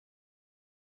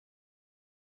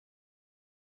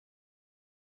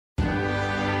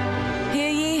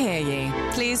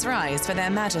Cheers rise for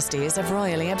their majesties of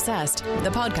Royally Obsessed,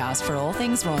 the podcast for all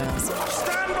things royals.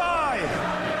 Stand by!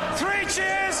 3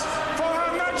 cheers for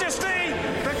Her Majesty,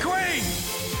 the Queen!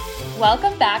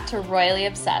 Welcome back to Royally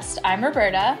Obsessed. I'm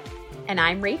Roberta. And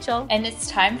I'm Rachel. And it's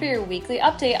time for your weekly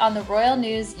update on the royal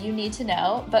news you need to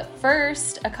know. But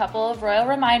first, a couple of royal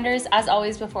reminders, as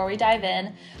always, before we dive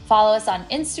in. Follow us on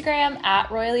Instagram at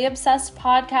Royally Obsessed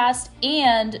Podcast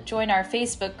and join our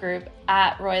Facebook group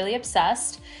at Royally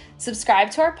Obsessed.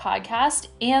 Subscribe to our podcast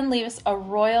and leave us a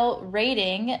royal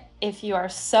rating if you are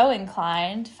so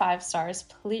inclined. 5 stars,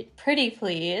 pretty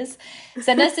please.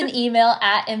 Send us an email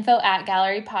at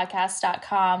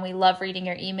info@gallerypodcast.com. We love reading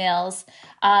your emails.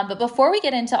 But before we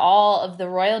get into all of the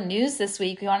royal news this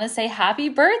week, we want to say happy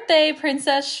birthday,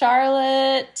 Princess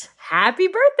Charlotte. Happy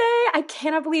birthday. I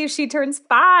cannot believe she turns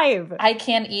 5. I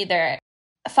can't either.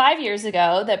 5 years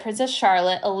ago, that Princess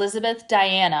Charlotte Elizabeth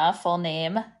Diana, full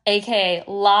name, aka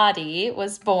Lottie,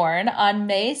 was born on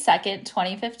May 2nd,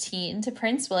 2015 to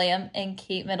Prince William and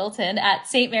Kate Middleton at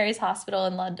St. Mary's Hospital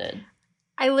in London.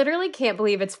 I literally can't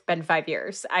believe it's been 5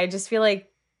 years. I just feel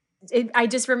like I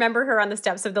just remember her on the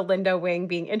steps of the Lindo Wing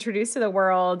being introduced to the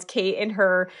world, Kate in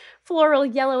her floral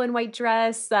yellow and white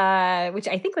dress, which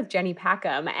I think was Jenny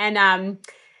Packham. And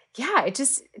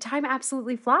time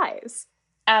absolutely flies.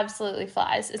 Absolutely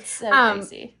flies. It's so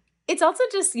crazy. It's also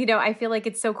just, I feel like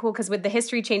it's so cool because with the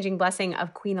history-changing blessing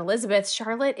of Queen Elizabeth,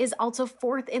 Charlotte is also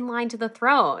 4th in line to the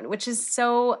throne, which is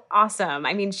so awesome.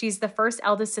 I mean, she's the first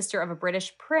eldest sister of a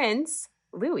British prince,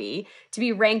 Louis, to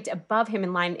be ranked above him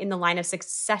in the line of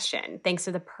succession, thanks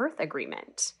to the Perth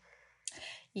Agreement.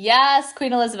 Yes,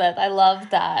 Queen Elizabeth. I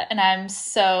love that. And I'm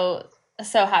so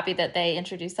happy that they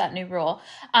introduced that new rule.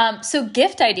 So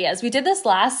gift ideas. We did this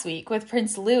last week with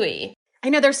Prince Louis. I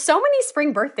know there's so many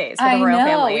spring birthdays for the royal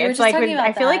family. We were it's just like talking about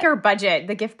I feel that. like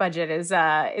the gift budget is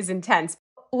intense.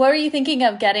 What were you thinking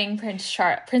of getting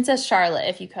Princess Charlotte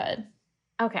if you could?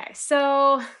 Okay,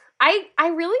 so I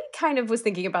really kind of was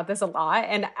thinking about this a lot,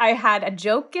 and I had a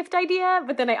joke gift idea,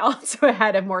 but then I also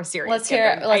had a more serious Let's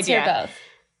hear both.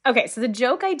 Okay, so the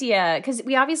joke idea, because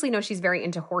we obviously know she's very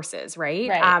into horses, right?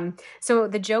 Right. So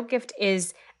the joke gift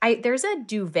is there's a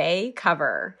duvet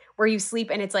cover where you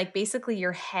sleep, and it's like basically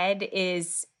your head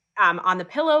is on the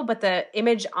pillow, but the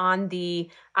image on the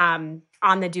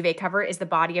duvet cover is the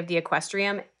body of the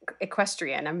equestrian.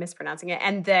 I'm mispronouncing it,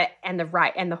 and the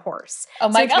horse. Oh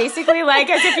my God. So it's basically like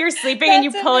as if you're sleeping and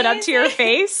you pull it up to your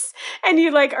face, and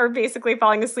you like are basically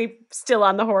falling asleep still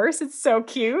on the horse. It's so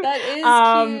cute. That is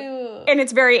cute. And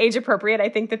it's very age appropriate. I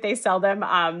think that they sell them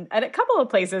at a couple of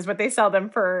places, but they sell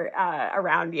them for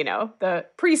around, the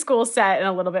preschool set and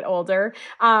a little bit older.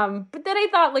 But then I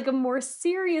thought like a more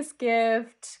serious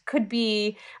gift could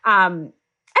be, I don't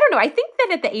know. I think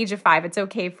that at the age of 5, it's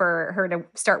okay for her to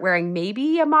start wearing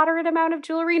maybe a moderate amount of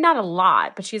jewelry, not a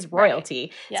lot, but she's royalty.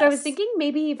 Right. Yes. So I was thinking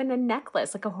maybe even a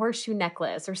necklace, like a horseshoe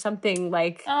necklace or something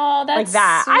like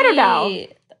that. Sweet. I don't know.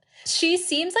 She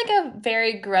seems like a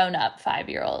very grown-up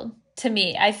 5-year-old to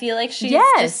me. I feel like she's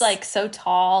just like so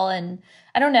tall, and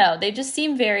I don't know. They just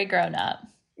seem very grown-up.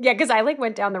 Yeah, because I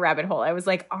went down the rabbit hole. I was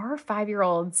like, are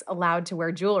 5-year-olds allowed to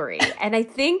wear jewelry? And I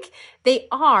think they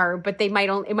are, but it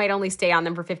might only stay on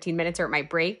them for 15 minutes or it might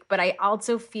break. But I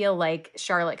also feel like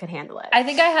Charlotte could handle it. I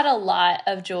think I had a lot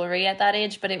of jewelry at that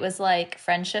age, but it was like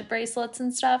friendship bracelets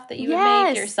and stuff that you would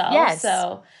make yourself. Yes.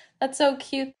 So that's so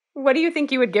cute. What do you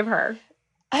think you would give her?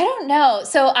 I don't know.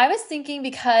 So I was thinking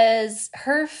because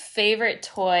her favorite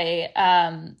toy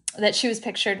that she was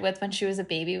pictured with when she was a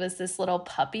baby was this little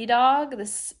puppy dog,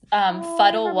 this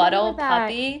Fuddle Wuddle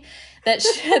puppy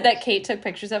that Kate took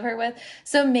pictures of her with.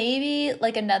 So maybe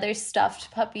like another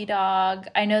stuffed puppy dog.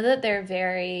 I know that they're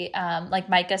very, like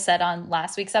Micah said on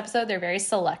last week's episode, they're very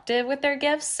selective with their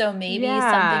gifts. So maybe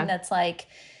something that's like,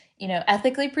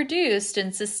 ethically produced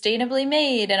and sustainably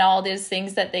made and all those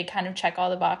things that they kind of check all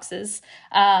the boxes.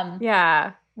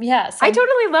 Yeah. I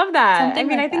totally love that. I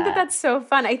mean, like I think that's so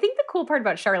fun. I think the cool part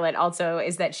about Charlotte also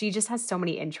is that she just has so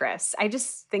many interests. I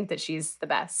just think that she's the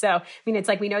best. So, I mean, it's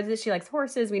like we know that she likes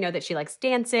horses. We know that she likes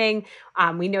dancing.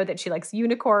 We know that she likke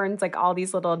unicorns, like all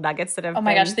these little nuggets that have Oh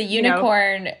my gosh, the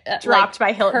unicorn dropped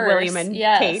by William and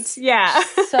Kate. Yeah.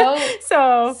 So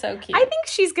cute. I think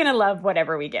she's going to love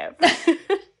whatever we give.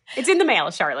 It's in the mail,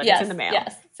 Charlotte. Yes, it's in the mail.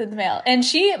 Yes, it's in the mail. And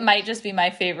she might just be my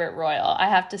favorite royal, I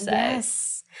have to say.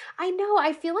 Yes. I know.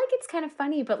 I feel like it's kind of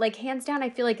funny, but like hands down, I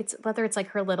feel like it's whether it's like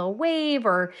her little wave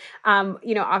or,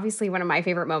 obviously one of my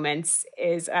favorite moments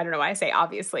is, I don't know why I say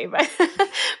obviously, but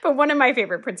but one of my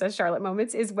favorite Princess Charlotte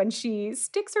moments is when she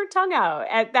sticks her tongue out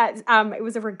at that. It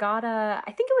was a regatta.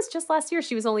 I think it was just last year.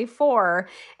 She was only 4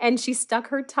 and she stuck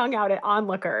her tongue out at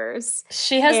onlookers.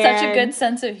 She has such a good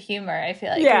sense of humor, I feel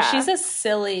like. Yeah.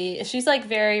 She's like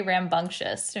very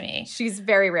rambunctious to me. She's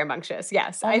very rambunctious,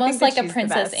 yes. Almost like a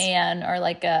Princess Anne or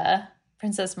like a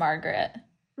Princess Margaret.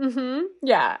 Mm-hmm.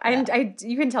 Yeah. And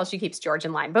you can tell she keeps George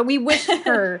in line. But we wish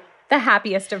her the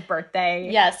happiest of birthday.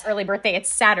 Yes. Early birthday.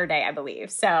 It's Saturday, I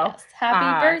believe. So yes.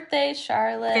 Happy birthday,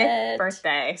 Charlotte. 5th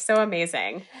birthday. So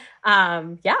amazing.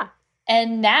 Yeah.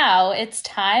 And now it's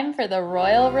time for the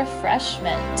royal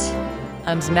refreshment.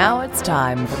 And now it's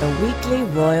time for the weekly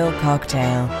royal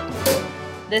cocktail.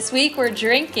 This week we're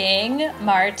drinking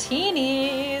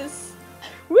martinis.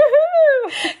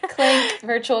 Woohoo! Clink,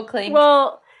 virtual clink.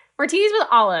 Well, martinis with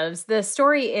olives. The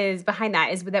story is behind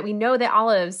that is that we know that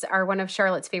olives are one of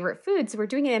Charlotte's favorite foods. So we're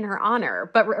doing it in her honor.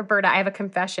 But Roberta, I have a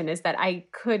confession is that I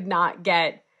could not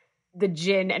get the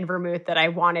gin and vermouth that I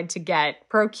wanted to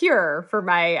procure for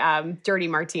my dirty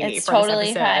martini. It's for this totally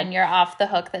episode. fine. You're off the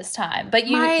hook this time. But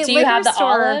do you liquor have the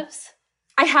store- olives?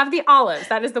 I have the olives.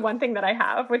 That is the one thing that I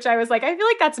have, which I was like, I feel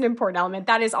like that's an important element.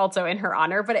 That is also in her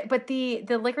honor. But the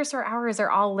liquor store hours are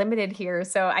all limited here.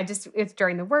 So it's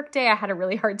during the workday. I had a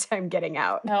really hard time getting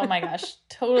out. Oh my gosh.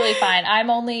 Totally fine. I'm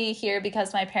only here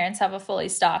because my parents have a fully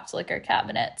stocked liquor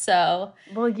cabinet. So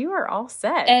well, you are all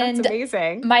set. And that's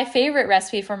amazing. My favorite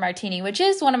recipe for martini, which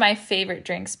is one of my favorite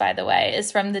drinks, by the way,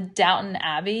 is from the Downton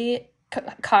Abbey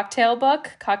cocktail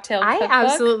cookbook. I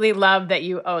absolutely love that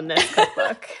you own this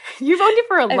cookbook. You've owned it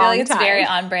for a long time. I feel like it's very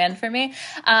on brand for me.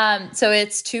 So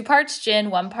it's 2 parts gin,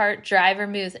 1 part dry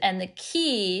vermouth, and the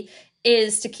key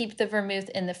is to keep the vermouth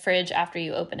in the fridge after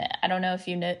you open it. I don't know if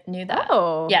you knew that.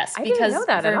 Oh, yes, I because didn't know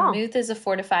that vermouth is a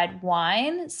fortified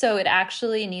wine, so it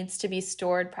actually needs to be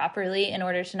stored properly in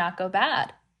order to not go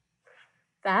bad.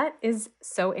 That is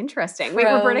so interesting. Wait,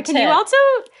 Roberta, can you also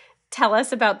tell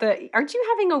us about aren't you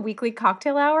having a weekly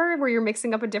cocktail hour where you're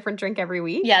mixing up a different drink every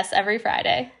week? Yes, every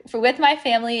Friday with my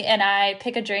family, and I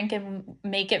pick a drink and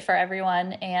make it for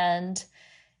everyone. And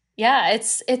yeah,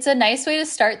 it's a nice way to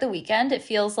start the weekend. It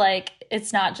feels like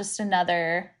it's not just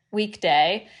another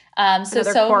weekday.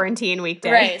 Another quarantine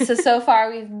weekday. Right. So far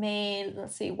we've made,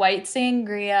 white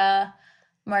sangria,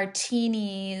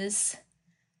 martinis,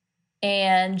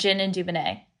 and gin and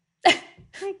Dubonnet.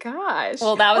 Oh my gosh.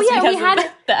 Well, that was because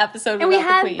of the episode. And we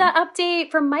had the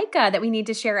update from Micah that we need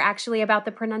to share actually about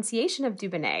the pronunciation of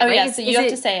Dubonnet. Oh, right? yeah. So you have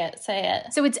to say it. Say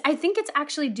it. So I think it's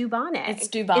actually Dubonnet. It's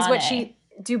Dubonnet. Is what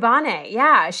Dubonnet.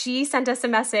 Yeah. She sent us a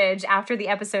message after the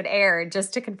episode aired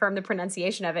just to confirm the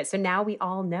pronunciation of it. So now we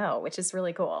all know, which is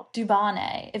really cool.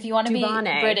 Dubonnet. If you want to be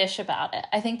British about it.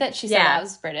 I think that she said I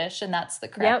was British and that's the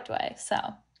correct way. So.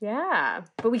 Yeah.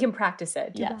 But we can practice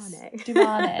it. Dubonnet. Yes.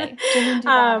 Dubonnet.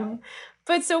 Dubonnet.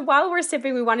 But so while we're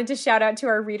sipping, we wanted to shout out to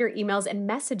our reader emails and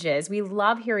messages. We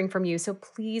love hearing from you. So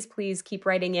please keep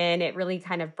writing in. It really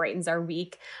kind of brightens our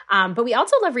week. But we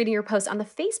also love reading your posts on the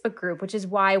Facebook group, which is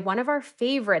why one of our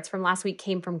favorites from last week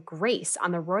came from Grace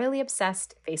on the Royally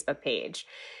Obsessed Facebook page.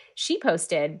 She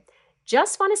posted,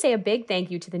 "Just want to say a big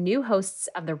thank you to the new hosts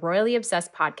of the Royally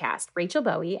Obsessed podcast, Rachel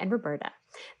Bowie and Roberta.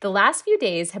 The last few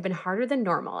days have been harder than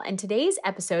normal, and today's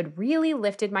episode really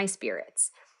lifted my spirits.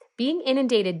 Being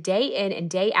inundated day in and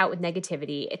day out with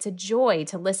negativity, it's a joy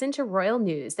to listen to royal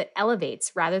news that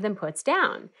elevates rather than puts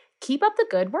down. Keep up the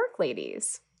good work,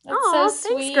 ladies." That's so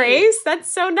sweet. Thanks, Grace.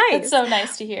 That's so nice. It's so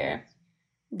nice to hear.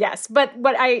 Yes, but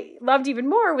what I loved even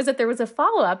more was that there was a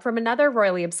follow-up from another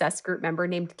Royally Obsessed group member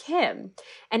named Kim.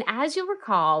 And as you'll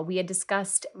recall, we had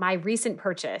discussed my recent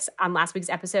purchase on last week's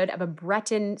episode of a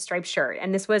Breton striped shirt.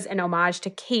 And this was an homage to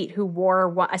Kate, who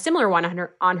wore a similar one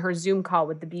on her Zoom call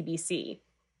with the BBC.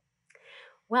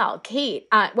 Well,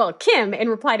 Kim, in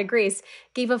reply to Grace,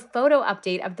 gave a photo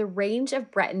update of the range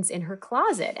of Bretons in her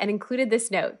closet and included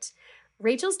this note.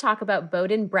 "Rachel's talk about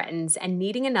Bowden Bretons and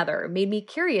needing another made me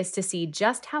curious to see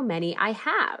just how many I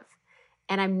have.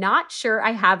 And I'm not sure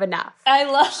I have enough." I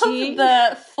love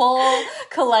the full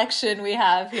collection we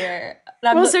have here.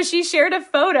 So she shared a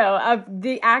photo of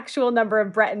the actual number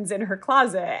of Bretons in her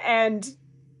closet. And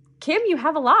Kim, you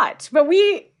have a lot. But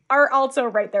we are also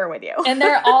right there with you. And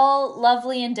they're all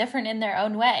lovely and different in their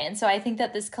own way. And so I think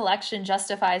that this collection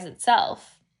justifies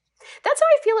itself. That's how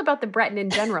I feel about the Breton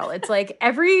in general. It's like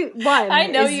every one I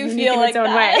know is you unique feel in like its own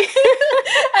that. way.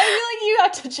 I feel like you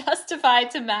have to justify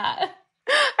to Matt.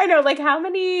 I I know, like how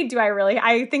many do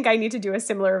I think I need to do a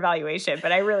similar evaluation,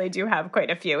 but I really do have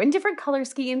quite a few in different color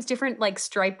schemes, different like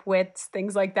stripe widths,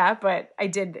 things like that. But I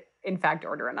did in fact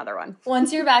order another one.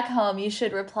 Once you're back home, you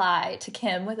should reply to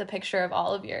Kim with a picture of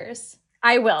all of yours.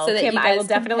 I will, so Kim. I will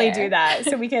definitely compare. do that,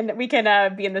 so we can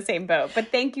be in the same boat. But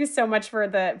thank you so much for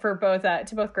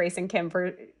both Grace and Kim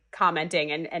for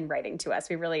commenting and writing to us.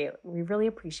 We really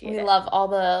appreciate it. We love all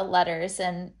the letters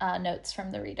and notes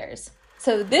from the readers.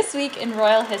 So this week in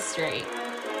royal history.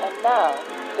 And now,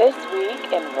 this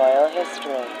week in royal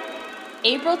history.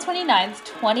 April 29th,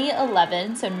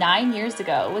 2011, so 9 years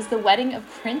ago, was the wedding of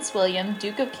Prince William,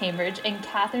 Duke of Cambridge, and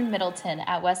Catherine Middleton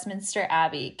at Westminster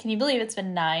Abbey. Can you believe it's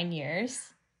been 9 years?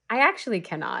 I actually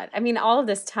cannot. I mean, all of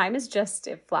this time is just,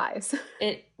 it flies.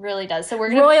 It really does. So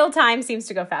royal time seems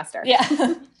to go faster.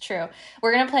 Yeah, true.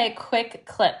 We're going to play a quick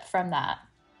clip from that.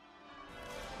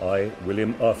 I,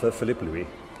 William Arthur Philip Louis.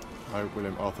 I,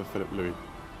 William Arthur Philip Louis.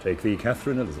 Take thee,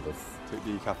 Catherine Elizabeth. Take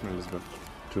thee, Catherine Elizabeth.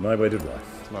 To my wedded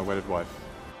wife. To my wedded wife.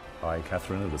 I,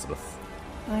 Catherine Elizabeth.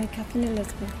 I, Catherine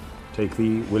Elizabeth. Take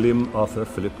thee, William Arthur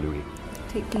Philip Louis.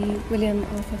 Take thee, William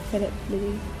Arthur Philip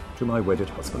Louis. To my wedded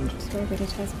husband. To my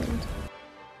wedded husband.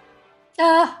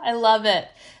 Ah, I love it.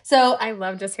 So I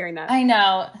love just hearing that. I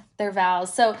know, their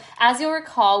vows. So as you'll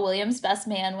recall, William's best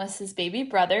man was his baby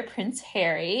brother, Prince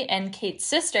Harry, and Kate's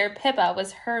sister, Pippa,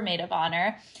 was her maid of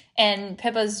honor. And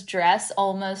Pippa's dress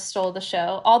almost stole the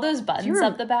show. All those buttons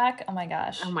up the back. Oh my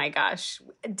gosh. Oh my gosh.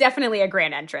 Definitely a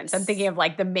grand entrance. I'm thinking of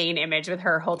like the main image with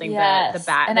her holding the bat.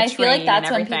 And the I feel like that's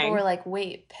when people were like,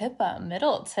 wait, Pippa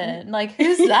Middleton? Like,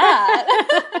 who's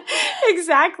that?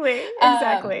 Exactly.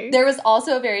 There was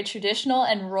also a very traditional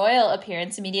and royal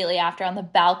appearance immediately after on the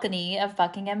balcony of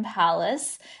Buckingham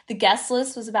Palace. The guest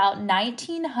list was about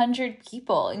 1,900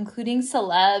 people, including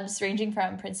celebs ranging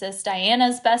from Princess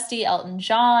Diana's bestie, Elton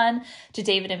John, to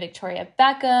David and Victoria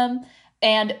Beckham,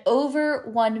 and over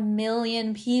 1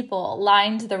 million people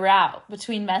lined the route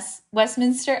between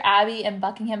Westminster Abbey and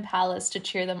Buckingham Palace to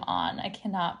cheer them on. I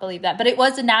cannot believe that. But it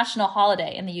was a national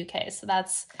holiday in the UK, so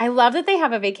that's... I love that they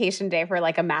have a vacation day for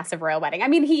like a massive royal wedding. I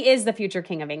mean, he is the future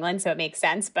king of England, so it makes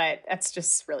sense, but that's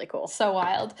just really cool. So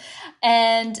wild.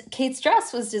 And Kate's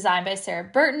dress was designed by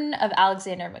Sarah Burton of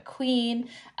Alexander McQueen.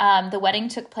 The wedding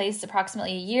took place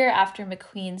approximately a year after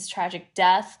McQueen's tragic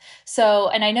death. So,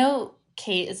 and I know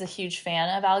Kate is a huge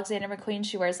fan of Alexander McQueen.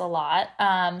 She wears a lot.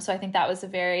 So I think that was a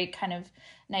very kind of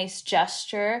nice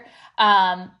gesture.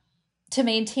 To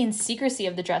maintain secrecy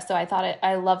of the dress, though,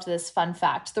 I loved this fun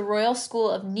fact. The Royal School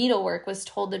of Needlework was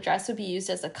told the dress would be used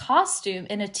as a costume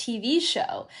in a TV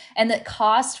show, and that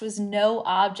cost was no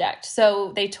object.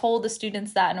 So they told the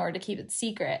students that in order to keep it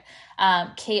secret.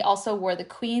 Kate also wore the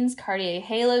Queen's Cartier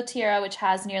Halo tiara, which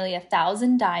has nearly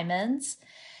 1,000 diamonds.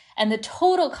 And the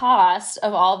total cost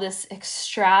of all this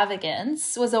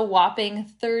extravagance was a whopping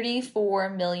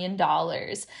 $34 million.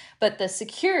 But the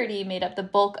security made up the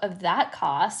bulk of that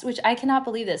cost, which I cannot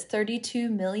believe this,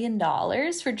 $32 million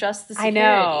for just the security. I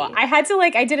know. I had to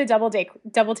I did a double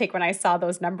take when I saw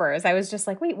those numbers. I was just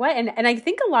like, wait, what? And I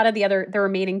think a lot of the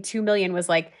remaining $2 million was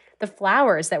like the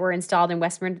flowers that were installed in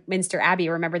Westminster Abbey.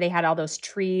 Remember, they had all those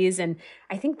trees, and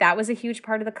I think that was a huge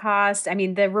part of the cost. I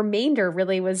mean, the remainder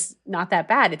really was not that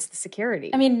bad. It's the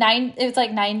security. I mean, it was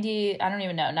like 90, I don't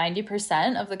even know,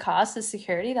 90% of the cost is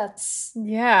security. That's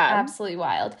absolutely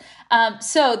wild.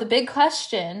 So the big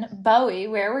question, Bowie,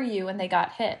 where were you when they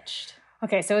got hitched?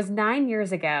 Okay, so it was 9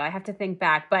 years ago. I have to think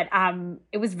back, but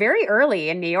it was very early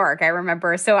in New York. I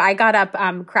remember. So I got up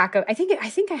crack of. I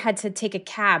think I had to take a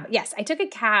cab. Yes, I took a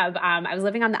cab. I was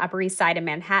living on the Upper East Side of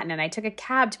Manhattan, and I took a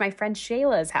cab to my friend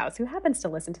Shayla's house, who happens to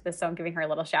listen to this. So I'm giving her a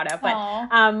little shout out. But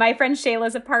my friend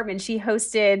Shayla's apartment, she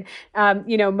hosted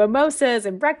mimosas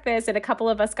and breakfast, and a couple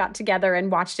of us got together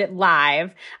and watched it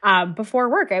live before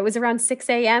work. It was around 6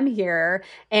 a.m. here,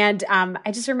 and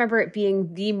I just remember it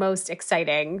being the most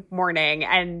exciting morning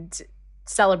and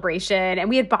celebration. And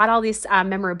we had bought all these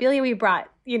memorabilia. We brought,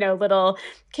 little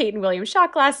Kate and William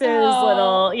shot glasses,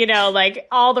 little, like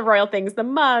all the royal things, the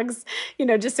mugs,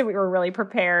 just so we were really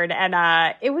prepared.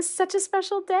 And it was such a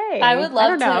special day. I would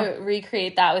love to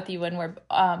recreate that with you when we're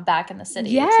back in the city.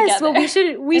 Yes, together.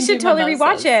 Well, we should totally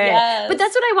rewatch it. Yes. But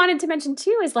that's what I wanted to mention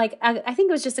too, is like, I think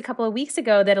it was just a couple of weeks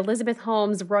ago that Elizabeth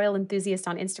Holmes, royal enthusiast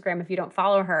on Instagram, if you don't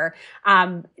follow her,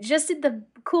 just did the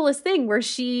coolest thing where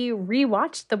she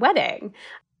rewatched the wedding.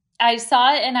 I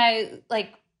saw it and I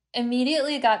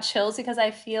immediately got chills because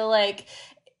I feel like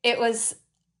it was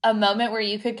a moment where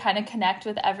you could kind of connect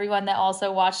with everyone that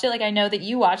also watched it. Like, I know that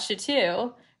you watched it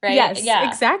too, right? Yes,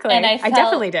 exactly. And I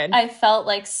definitely did. I felt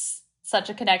like such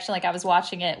a connection. Like I was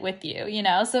watching it with you, you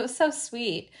know? So it was so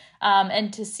sweet.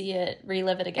 And to see it,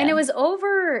 relive it again. And it was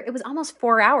almost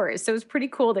 4 hours. So it was pretty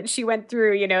cool that she went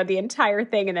through, you know, the entire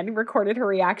thing and then recorded her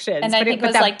reactions. And I think I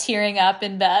was like tearing up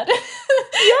in bed. Yeah.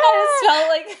 I just felt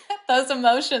like those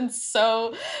emotions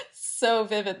so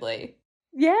vividly.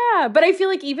 Yeah, but I feel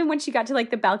like even when she got to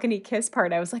like the balcony kiss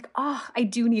part, I was like, oh, I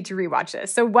do need to rewatch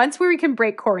this. So once we can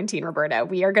break quarantine, Roberta,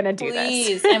 we are going to do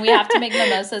this. And we have to make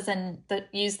mimosas and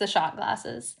use the shot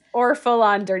glasses. Or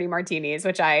full-on dirty martinis,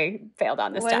 which I failed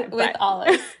on this time. With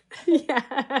olives.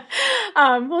 Yeah.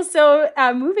 So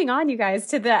moving on, you guys,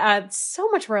 to the so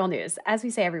much royal news. As we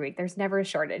say every week, there's never a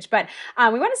shortage. But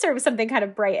we want to start with something kind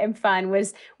of bright and fun,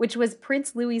 which was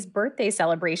Prince Louis's birthday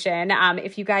celebration.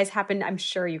 If you guys happen, I'm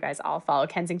sure you guys all follow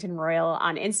Kensington Royal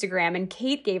on Instagram, and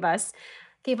Kate gave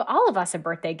all of us a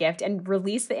birthday gift and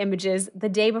released the images the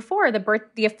day before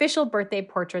the official birthday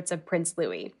portraits of Prince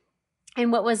Louis. And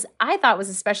what I thought was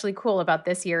especially cool about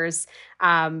this year's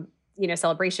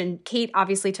celebration, Kate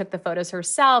obviously took the photos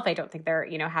herself. I don't think they're,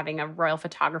 having a royal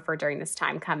photographer during this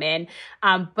time come in.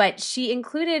 But she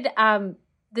included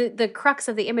the crux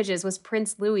of the images was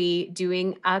Prince Louis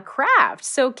doing a craft.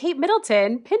 So Kate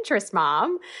Middleton, Pinterest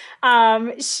mom,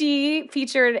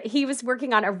 he was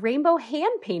working on a rainbow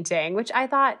hand painting, which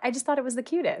I just thought it was the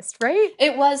cutest, right?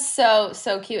 It was so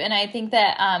cute. And I think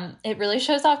that it really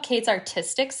shows off Kate's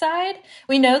artistic side.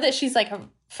 We know that she's like a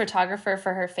photographer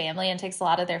for her family and takes a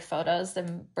lot of their photos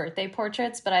and birthday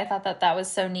portraits, but I thought that was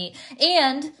so neat.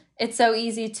 And it's so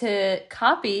easy to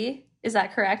copy. Is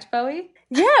that correct, Bowie?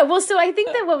 Yeah, well, so I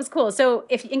think that what was cool, so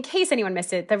in case anyone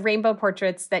missed it, the rainbow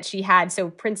portraits that she had, so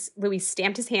Prince Louis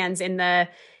stamped his hands in a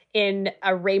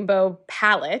rainbow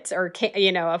palette or,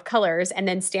 of colors and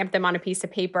then stamped them on a piece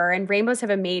of paper. And rainbows have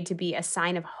been made to be a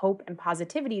sign of hope and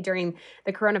positivity during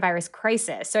the coronavirus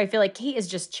crisis. So I feel like Kate is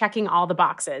just checking all the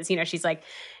boxes. She's like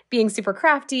being super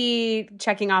crafty,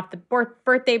 checking off the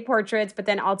birthday portraits, but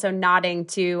then also nodding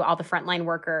to all the frontline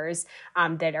workers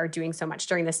that are doing so much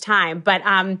during this time. But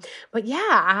yeah,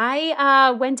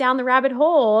 I went down the rabbit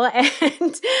hole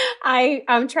and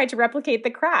I tried to replicate the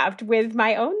craft with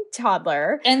my own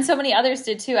toddler. And so many others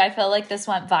did too. I felt like this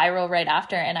went viral right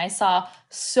after, and I saw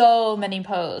so many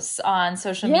posts on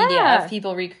social media of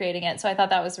people recreating it. So I thought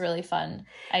that was a really fun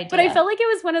idea. But I felt like it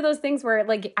was one of those things where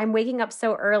like I'm waking up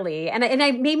so early and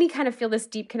I made me kind of feel this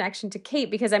deep connection to Kate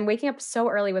because I'm waking up so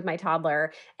early with my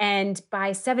toddler. And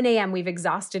by 7 a.m. we've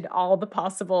exhausted all the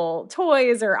possible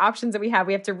toys or options that we have.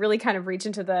 We have to really kind of reach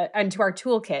into our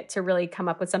toolkit to really come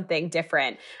up with something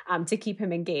different to keep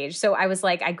him engaged. So I was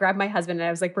like, I grabbed my husband and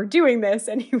I was like, we're doing this.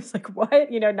 And he was like, what?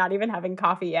 Not even having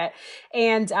coffee yet.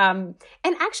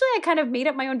 And actually, I kind of made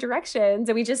up my own directions,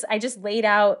 and I just laid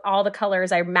out all the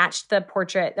colors. I matched the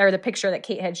portrait or the picture that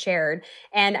Kate had shared,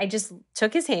 and I just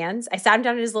took his hands. I sat him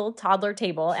down at his little toddler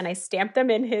table, and I stamped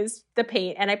them in the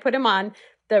paint, and I put him on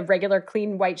the regular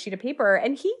clean white sheet of paper,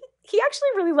 and he actually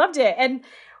really loved it. And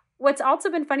what's also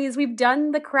been funny is we've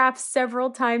done the craft several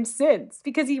times since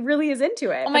because he really is into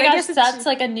it. Oh my gosh, that's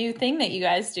like a new thing that you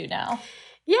guys do now.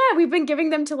 Yeah, we've been giving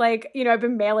them to I've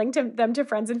been mailing them to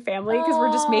friends and family because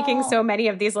we're just making so many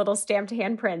of these little stamped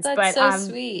handprints. That's so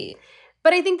sweet.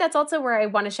 But I think that's also where I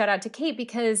want to shout out to Kate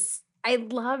because I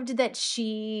loved that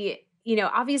she,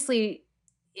 obviously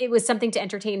it was something to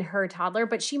entertain her toddler,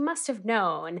 but she must have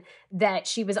known that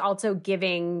she was also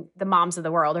giving the moms of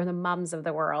the world or the mums of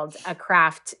the world a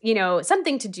craft,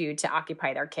 something to do to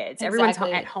occupy their kids. Exactly. Everyone's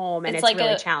at home and it's like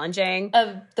really challenging.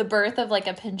 The birth of like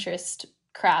a Pinterest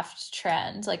craft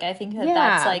trend. Like I think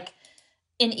that's like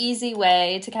an easy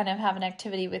way to kind of have an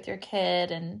activity with your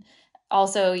kid, and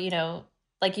also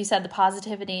like you said, the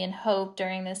positivity and hope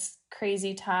during this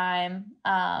crazy time.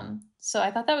 So I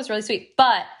thought that was really sweet.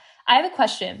 But I have a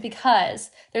question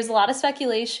because there's a lot of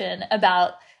speculation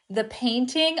about the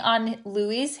painting on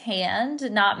Louis's hand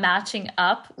not matching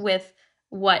up with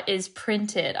what is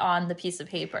printed on the piece of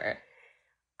paper.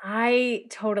 I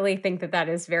totally think that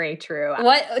is very true.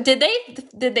 What did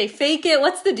they fake it?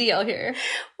 What's the deal here?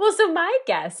 Well, so my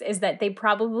guess is that they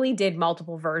probably did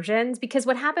multiple versions because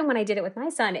what happened when I did it with my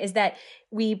son is that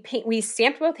we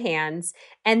stamped both hands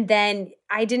and then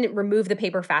I didn't remove the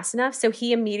paper fast enough. So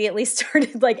he immediately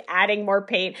started like adding more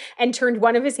paint and turned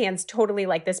one of his hands totally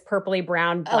like this purpley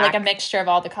brown black. Like a mixture of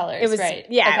all the colors. It was right.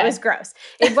 Yeah, okay. It was gross.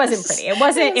 It wasn't pretty.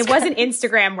 It wasn't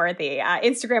Instagram worthy.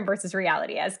 Instagram versus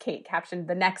reality, as Kate captioned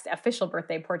the next official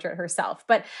birthday portrait herself.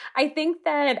 But I think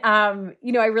that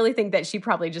I really think that she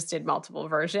probably just did multiple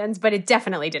versions, but it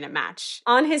definitely didn't match.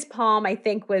 On his palm, I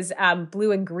think was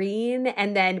blue and green,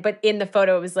 but in the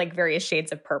photo it was like various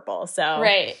shades of purple. So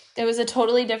right. It was a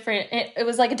totally different. It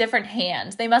was like a different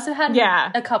hand. They must have had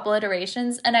a couple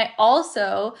iterations. And I was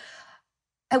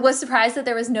surprised that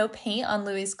there was no paint on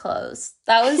Louis' clothes.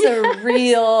 That was a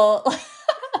real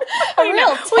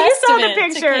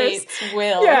testament to Kate's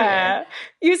will. Yeah.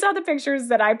 You saw the pictures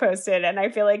that I posted, and I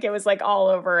feel like it was like all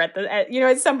over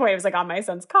at some point it was like on my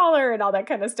son's collar and all that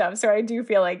kind of stuff. So I do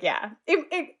feel like,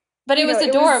 but it was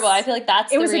adorable. I feel like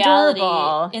that's the reality.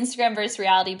 Adorable. Instagram versus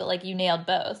reality, but like you nailed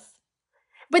both.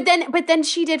 But then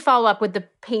she did follow up with the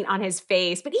paint on his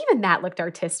face. But even that looked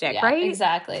artistic, right?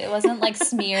 Exactly. It wasn't like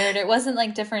smeared. It wasn't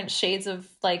like different shades of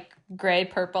like gray,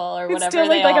 purple, or whatever. It still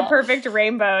looked like a perfect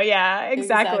rainbow. Yeah,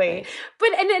 exactly. But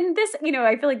and this,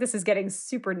 I feel like this is getting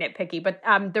super nitpicky. But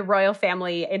the royal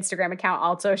family Instagram account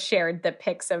also shared the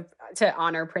pics to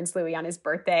honor Prince Louis on his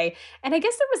birthday. And I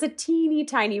guess there was a teeny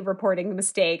tiny reporting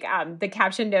mistake. The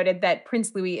caption noted that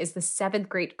Prince Louis is the 7th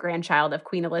great grandchild of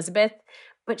Queen Elizabeth.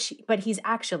 But he's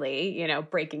actually,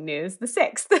 breaking news, the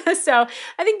 6th. So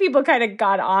I think people kind of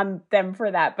got on them for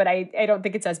that, but I don't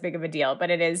think it's as big of a deal.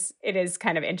 But it is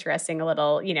kind of interesting, a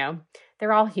little,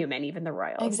 they're all human, even the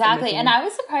royals. Exactly. And I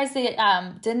was surprised they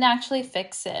didn't actually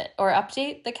fix it or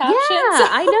update the captions. Yeah,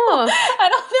 I know. I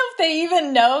don't know if they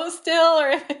even know still,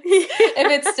 or if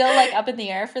it's still like up in the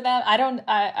air for them.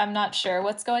 I'm not sure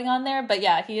what's going on there, but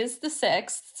yeah, he is the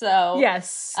 6th. So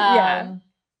yes.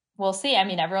 We'll see. I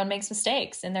mean, everyone makes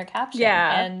mistakes in their caption,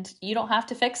 and you don't have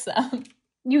to fix them.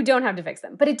 You don't have to fix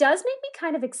them. But it does make me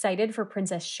kind of excited for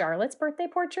Princess Charlotte's birthday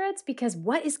portraits, because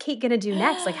what is Kate going to do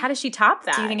next? Like, how does she top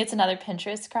that? Do you think it's another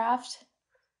Pinterest craft?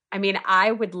 I mean,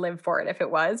 I would live for it if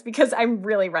it was, because I'm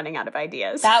really running out of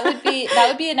ideas. That would be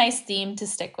a nice theme to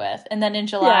stick with. And then in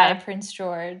July, Prince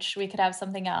George, we could have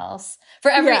something else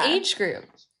for every age group.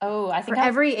 Oh, I think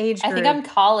every age group. I think I'm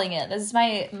calling it. This is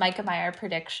my Micah Meyer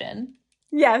prediction.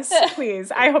 Yes, please.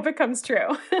 I hope it comes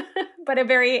true. But a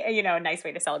very, nice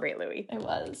way to celebrate Louis. It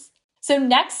was. So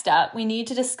next up, we need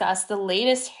to discuss the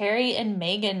latest Harry and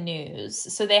Meghan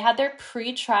news. So they had their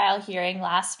pre-trial hearing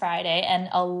last Friday, and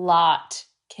a lot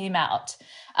came out.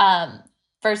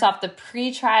 First off, the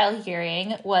pre-trial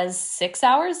hearing was 6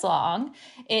 hours long.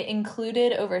 It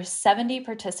included over 70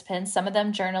 participants, some of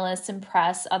them journalists and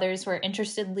press, others were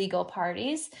interested legal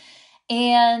parties.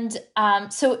 And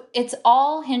so it's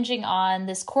all hinging on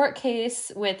this court case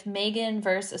with Meghan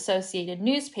versus Associated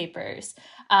Newspapers.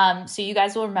 So you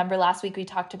guys will remember last week we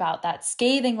talked about that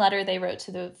scathing letter they wrote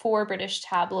to the 4 British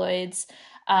tabloids,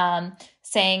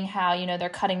 saying how, they're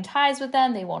cutting ties with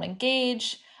them, they won't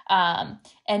engage.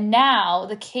 And now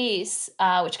the case,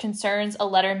 which concerns a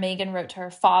letter Meghan wrote to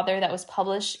her father that was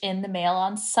published in the Mail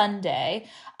on Sunday,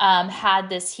 had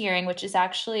this hearing, which is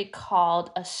actually called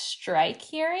a strike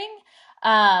hearing.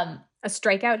 A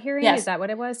strikeout hearing? Yes. Is that what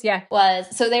it was? Yeah.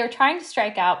 So they were trying to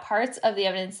strike out parts of the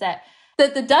evidence that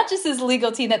the Duchess's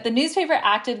legal team, that the newspaper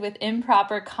acted with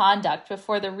improper conduct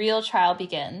before the real trial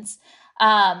begins.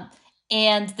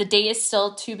 And the date is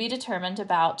still to be determined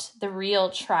about the real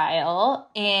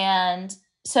trial. And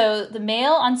so the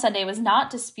Mail on Sunday was not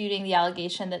disputing the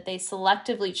allegation that they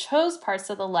selectively chose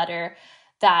parts of the letter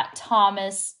that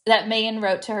Meghan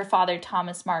wrote to her father,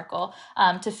 Thomas Markle,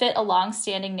 to fit a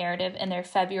long-standing narrative in their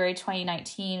February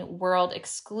 2019 world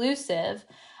exclusive.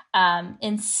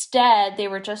 Instead, they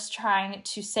were just trying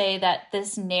to say that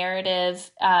this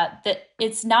narrative, that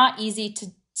it's not easy to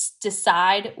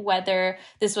decide whether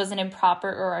this was an improper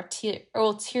or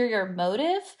ulterior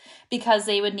motive, because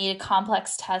they would need a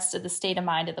complex test of the state of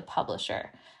mind of the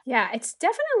publisher. Yeah, it's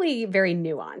definitely very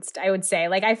nuanced, I would say.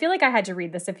 Like, I feel like I had to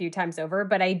read this a few times over,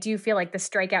 but I do feel like the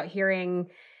strikeout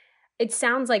hearing, it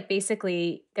sounds like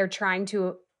basically they're trying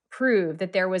to prove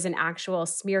that there was an actual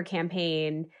smear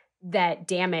campaign that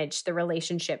damaged the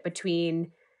relationship between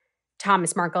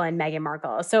Thomas Markle and Meghan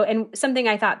Markle. So, and something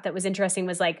I thought that was interesting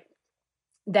was like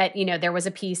that, there was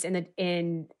a piece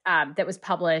that was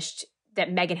published that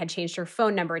Meghan had changed her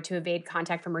phone number to evade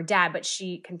contact from her dad, but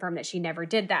she confirmed that she never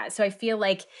did that. So I feel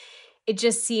like it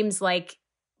just seems like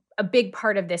a big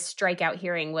part of this strikeout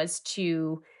hearing was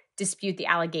to dispute the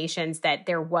allegations that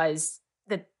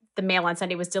that the Mail on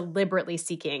Sunday was deliberately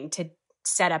seeking to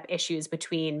set up issues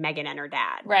between Meghan and her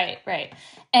dad. Right.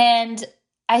 And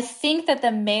I think that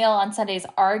the Mail on Sunday's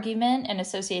argument, and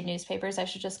Associated Newspapers, I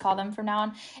should just call them from now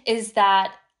on, is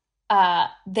that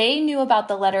they knew about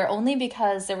the letter only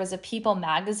because there was a People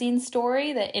magazine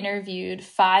story that interviewed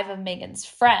 5 of Meghan's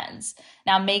friends.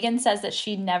 Now, Meghan says that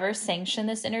she never sanctioned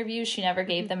this interview. She never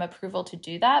gave them approval to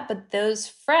do that. But those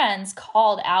friends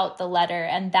called out the letter,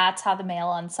 and that's how the Mail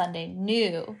on Sunday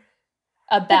knew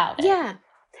about it. Yeah.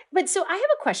 But so I have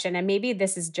a question, and maybe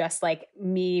this is just like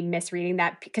me misreading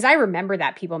that because I remember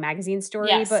that People magazine story.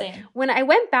 Yeah, but same. when I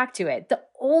went back to it, the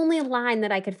only line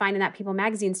that I could find in that People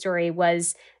magazine story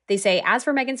was they say, as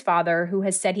for Meghan's father, who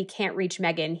has said he can't reach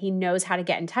Meghan, he knows how to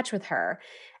get in touch with her,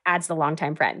 adds the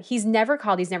longtime friend. He's never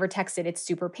called, he's never texted. It's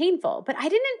super painful. But I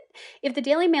didn't, if the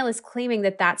Daily Mail is claiming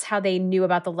that that's how they knew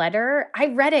about the letter, I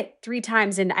read it 3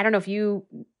 times and I don't know if you,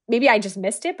 maybe I just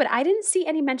missed it, but I didn't see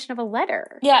any mention of a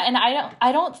letter. Yeah, and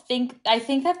I think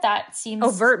that seems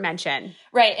overt mention.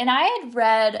 Right. And I had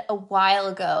read a while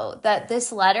ago that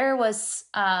this letter was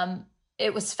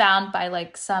it was found by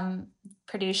like some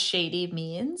pretty shady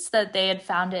means, that they had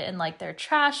found it in like their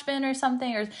trash bin or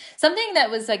something that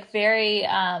was like very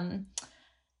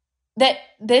that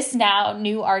this now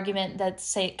new argument that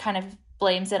kind of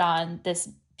blames it on this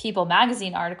People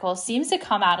magazine article seems to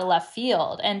come out of left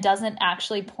field and doesn't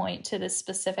actually point to this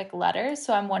specific letter.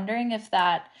 So I'm wondering if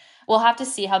that, we'll have to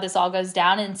see how this all goes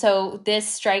down. And so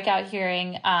this strikeout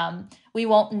hearing, we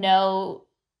won't know.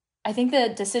 I think the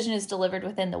decision is delivered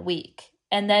within the week.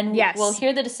 And then we'll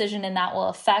hear the decision, and that will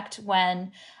affect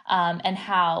when and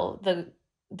how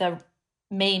the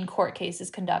main court case is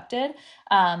conducted.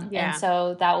 And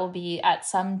so that will be at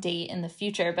some date in the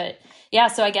future. But yeah,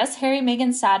 so I guess Harry and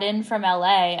Meghan sat in from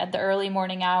LA at the early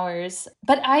morning hours.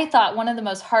 But I thought one of the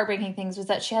most heartbreaking things was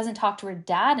that she hasn't talked to her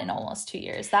dad in almost 2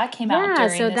 years. That came out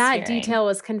during so this that hearing. detail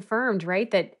was confirmed, right?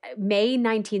 That May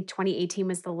 19th, 2018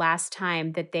 was the last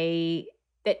time that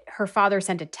her father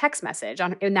sent a text message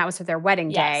and that was for their wedding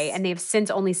day. And they've since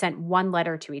only sent one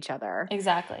letter to each other.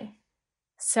 Exactly.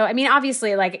 So, I mean,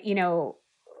 obviously, like, you know,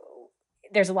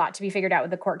 there's a lot to be figured out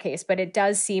with the court case, but it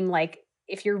does seem like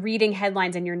if you're reading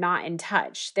headlines and you're not in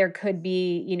touch, there could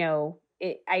be, you know,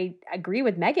 I agree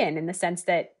with Meghan in the sense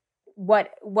that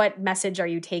what message are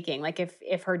you taking? Like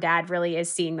if her dad really is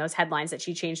seeing those headlines that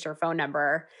she changed her phone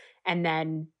number and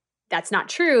then that's not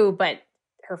true, but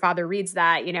her father reads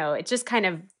that, you know, it just kind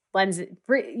of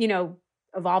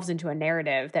evolves into a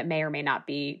narrative that may or may not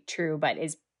be true, but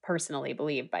is personally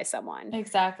believed by someone.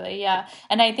 Exactly. Yeah.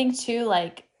 And I think too,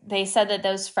 like, they said that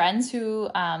those friends who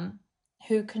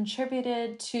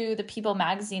contributed to the People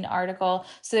magazine article,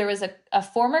 so there was a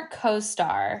former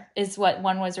co-star is what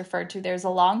one was referred to. There's a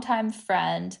longtime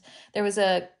friend. There was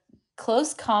a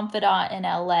close confidant in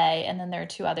LA, and then there are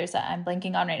 2 others that I'm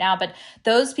blanking on right now. But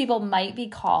those people might be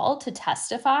called to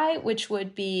testify, which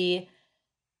would be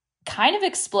kind of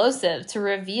explosive to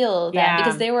reveal them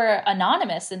because they were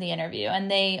anonymous in the interview, and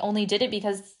they only did it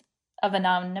because of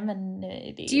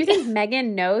anonymity. Do you think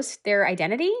Meghan knows their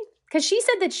identity? Because she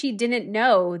said that she didn't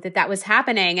know that that was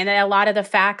happening and that a lot of the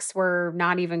facts were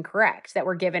not even correct that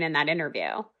were given in that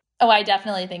interview. Oh, I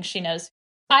definitely think she knows.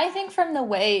 I think from the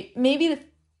way, maybe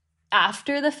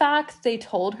after the fact, they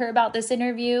told her about this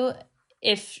interview,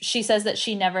 if she says that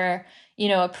she never, you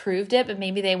know, approved it, but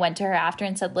maybe they went to her after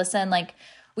and said, listen, like,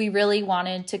 we really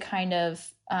wanted to kind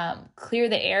of clear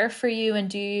the air for you and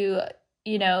do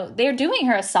you know, they're doing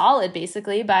her a solid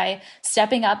basically by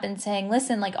stepping up and saying,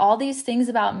 listen, like all these things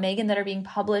about Meghan that are being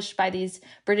published by these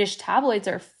British tabloids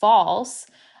are false.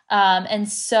 And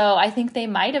so I think they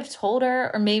might have told her,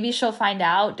 or maybe she'll find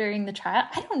out during the trial.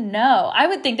 I don't know. I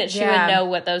would think that she would know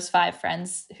what those 5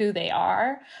 friends, who they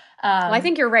are. Well, I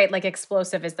think you're right. Like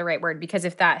explosive is the right word, because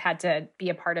if that had to be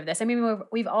a part of this, I mean,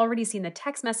 we've already seen the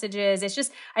text messages. It's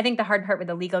just, I think the hard part with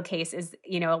the legal case is,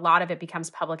 you know, a lot of it becomes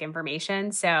public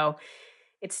information. So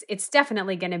it's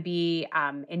definitely going to be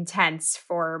intense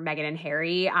for Meghan and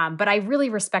Harry. But I really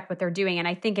respect what they're doing. And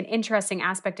I think an interesting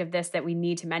aspect of this that we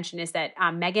need to mention is that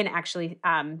Meghan actually,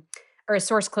 or a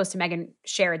source close to Meghan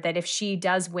shared that if she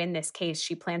does win this case,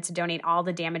 she plans to donate all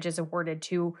the damages awarded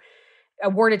to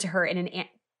her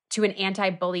to an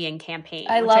anti-bullying campaign.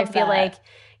 I love I feel that. like,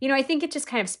 you know, I think it just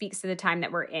kind of speaks to the time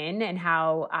that we're in and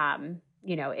how,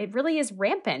 you know, it really is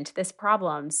rampant, this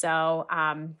problem. So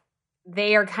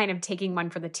they are kind of taking one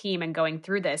for the team and going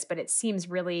through this, but it seems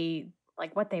really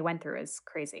like what they went through is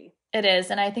crazy. It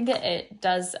is. And I think it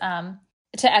does, to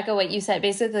echo what you said,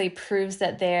 basically proves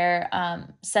that their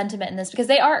sentiment in this, because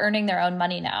they are earning their own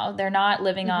money now. They're not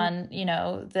living on, you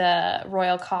know, the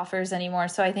royal coffers anymore.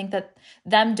 So I think that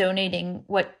them donating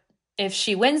if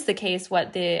she wins the case,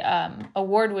 what the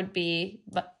award would be,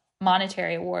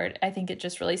 monetary award, I think it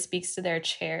just really speaks to their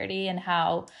charity and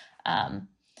how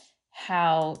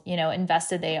you know,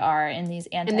 invested they are in these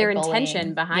anti-bullying. And their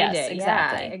intention behind it.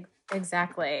 Exactly. Yeah,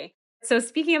 exactly. So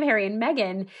speaking of Harry and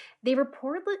Meghan, they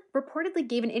reportedly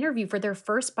gave an interview for their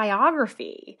first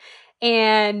biography.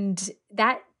 And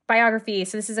that biography.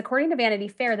 So this is according to Vanity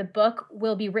Fair. The book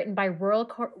will be written by royal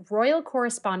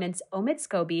correspondents Omid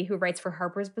Scobie, who writes for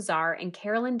Harper's Bazaar, and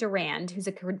Carolyn Durand, who's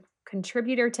a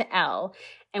contributor to Elle,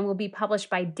 and will be published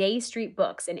by Day Street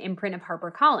Books, an imprint of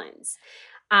HarperCollins.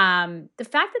 The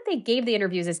fact that they gave the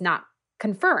interviews is not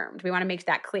confirmed. We want to make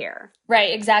that clear.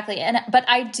 Right, exactly. But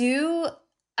I do,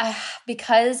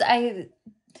 because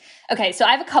okay, so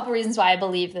I have a couple reasons why I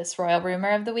believe this royal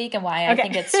rumor of the week and why I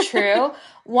think it's true.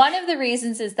 One of the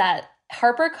reasons is that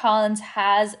HarperCollins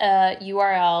has a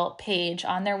URL page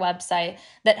on their website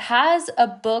that has a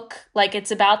book, like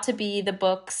it's about to be the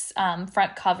book's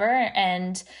front cover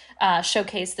and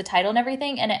showcase the title and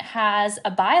everything. And it has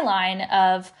a byline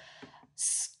of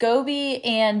Scobie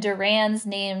and Durand's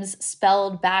names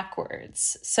spelled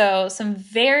backwards. So some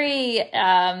very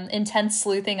intense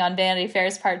sleuthing on Vanity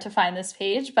Fair's part to find this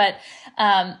page. But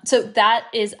so that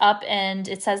is up, and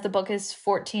it says the book is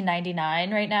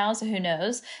 $14.99 right now. So who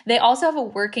knows? They also have a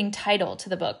working title to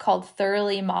the book called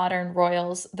Thoroughly Modern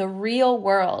Royals, The Real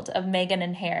World of Meghan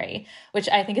and Harry, which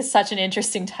I think is such an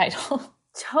interesting title.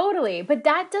 Totally. But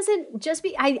that doesn't just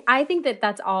be, I think that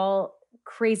that's all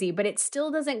crazy, but it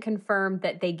still doesn't confirm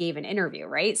that they gave an interview,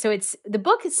 right? So the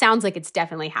book, it sounds like it's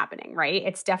definitely happening, right?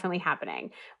 It's definitely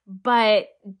happening. But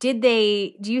do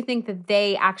you think that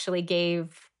they actually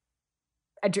gave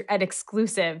an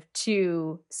exclusive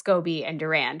to Scobie and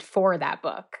Durand for that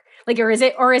book? Like, or is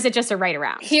it just a right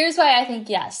around? Here's why I think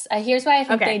yes. Here's why I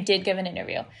think they did give an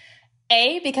interview.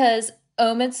 Because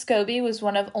Omid Scobie was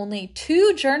one of only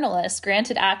 2 journalists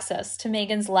granted access to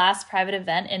Meghan's last private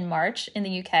event in March in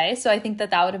the UK. So I think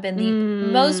that would have been the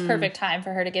most perfect time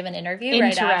for her to give an interview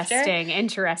right after. Interesting.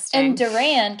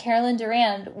 And Carolyn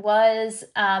Durand was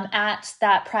at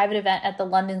that private event at the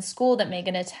London school that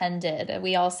Meghan attended.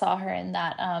 We all saw her in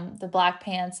that, the black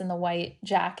pants and the white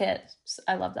jacket.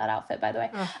 I love that outfit, by the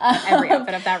way. Every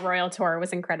outfit of that royal tour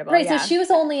was incredible. Right, so she was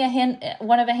only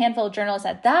one of a handful of journalists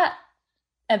at that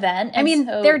event. I mean,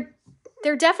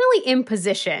 they're definitely in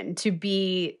position to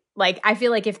be like, I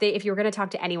feel like if you were going to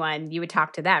talk to anyone, you would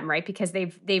talk to them, right? Because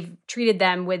they've treated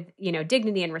them with,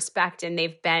 dignity and respect, and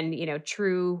they've been,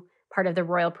 true part of the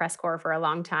royal press corps for a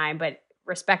long time, but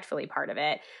respectfully part of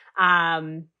it.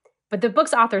 But the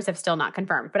book's authors have still not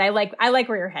confirmed, but I like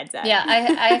where your head's at. Yeah.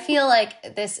 I feel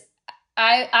like this,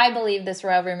 I believe this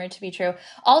royal rumor to be true.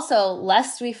 Also,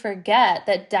 lest we forget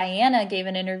that Diana gave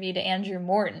an interview to Andrew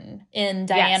Morton in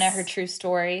Diana, Her True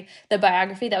Story, the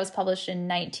biography that was published in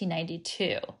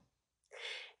 1992.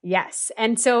 Yes.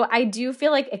 And so I do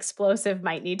feel like explosive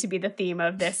might need to be the theme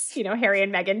of this, Harry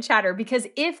and Meghan chatter, because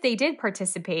if they did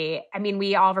participate, I mean,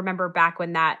 we all remember back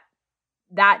when that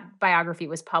biography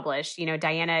was published,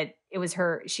 Diana,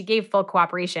 she gave full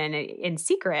cooperation in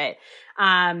secret.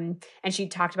 And she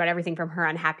talked about everything from her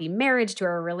unhappy marriage to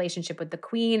her relationship with the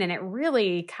Queen. And it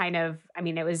really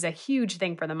it was a huge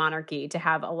thing for the monarchy to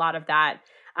have a lot of that.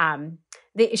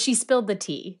 She spilled the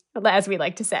tea, as we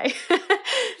like to say.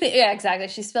 Yeah, exactly.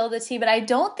 She spilled the tea, but I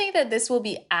don't think that this will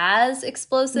be as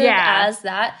explosive as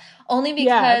that, only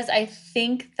because I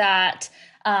think that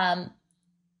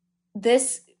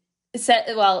this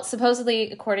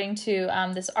supposedly, according to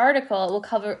this article, it will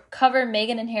cover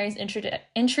Meghan and Harry's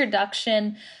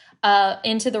introduction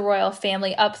into the royal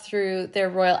family up through their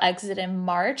royal exit in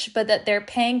March, but that they're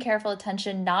paying careful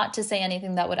attention not to say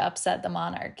anything that would upset the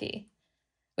monarchy,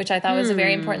 which I thought was a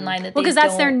very important line. Because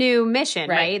that's their new mission,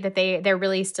 right? That they're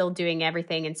really still doing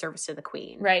everything in service to the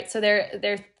Queen, right? So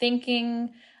they're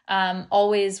thinking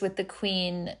always with the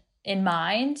Queen in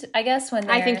mind, I guess.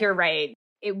 I think you're right.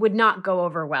 It would not go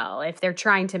over well if they're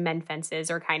trying to mend fences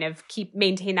or kind of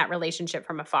maintain that relationship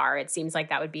from afar. It seems like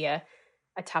that would be a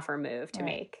tougher move to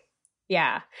make.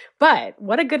 Yeah. But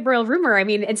what a good royal rumor. I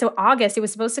mean, and so August, it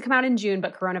was supposed to come out in June,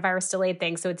 but coronavirus delayed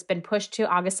things. So it's been pushed to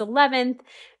August 11th.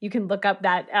 You can look up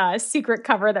that secret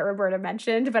cover that Roberta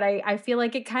mentioned, but I feel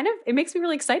like it makes me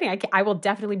really exciting. I will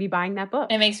definitely be buying that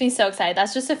book. It makes me so excited.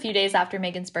 That's just a few days after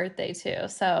Meghan's birthday too.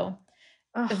 So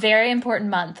a very important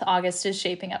month August is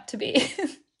shaping up to be.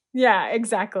 Yeah,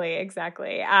 exactly.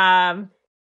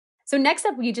 So next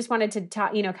up, we just wanted to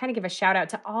talk, kind of give a shout out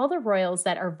to all the royals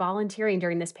that are volunteering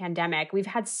during this pandemic. We've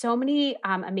had so many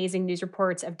amazing news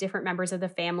reports of different members of the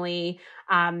family,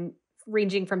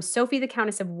 ranging from Sophie, the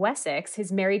Countess of Wessex,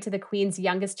 who's married to the Queen's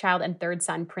youngest child and third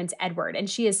son, Prince Edward. And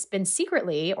she has been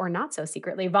secretly, or not so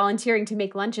secretly, volunteering to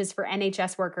make lunches for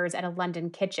NHS workers at a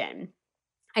London kitchen.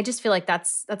 I just feel like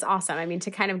that's awesome. I mean, to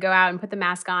kind of go out and put the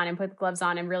mask on and put the gloves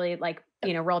on and really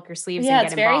roll up your sleeves and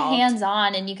get involved. Yeah, it's very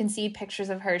hands-on, and you can see pictures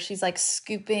of her. She's like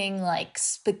scooping like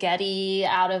spaghetti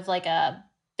out of like a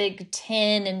big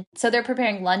tin. And so they're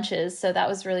preparing lunches. So that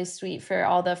was really sweet for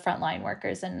all the frontline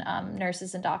workers and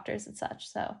nurses and doctors and such.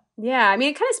 So yeah, I mean,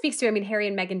 it kind of speaks to, I mean, Harry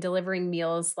and Meghan delivering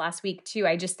meals last week too.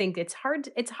 I just think it's hard.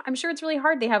 I'm sure it's really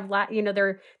hard. They have,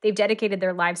 they've dedicated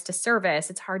their lives to service.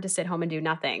 It's hard to sit home and do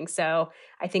nothing. So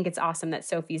I think it's awesome that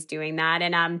Sophie's doing that.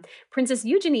 And Princess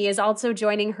Eugenie is also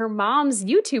joining her mom's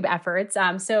YouTube efforts.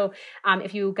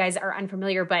 If you guys are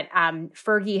unfamiliar, but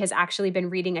Fergie has actually been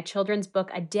reading a children's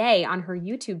book a day on her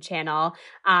YouTube channel.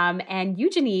 And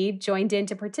Eugenie joined in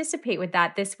to participate with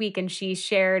that this week. And she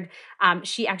shared,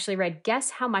 she actually read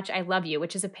Guess How Much I Love You,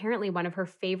 which is apparently one of her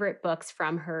favorite books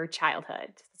from her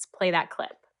childhood. Let's play that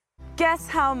clip. Guess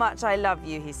how much I love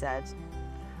you, he said.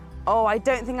 Oh, I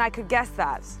don't think I could guess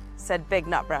that, said Big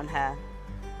Nut Brown Hair.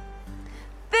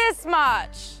 This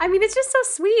much! I mean, it's just so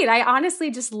sweet. I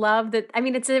honestly just love that. I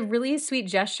mean, it's a really sweet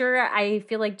gesture. I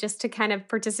feel like just to kind of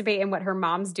participate in what her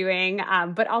mom's doing.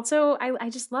 But also, I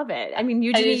just love it. I mean,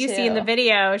 Eugenie, you see in the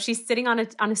video, she's sitting on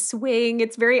a swing.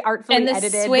 It's very artfully edited.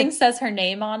 And the swing says her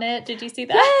name on it. Did you see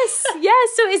that? Yes.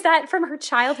 So is that from her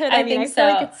childhood? I think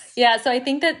so. Yeah, so I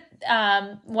think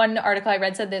that one article I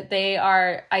read said that they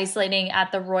are isolating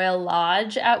at the Royal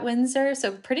Lodge at Windsor,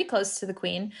 so pretty close to the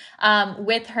Queen,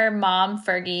 with her mom,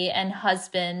 Fergie, and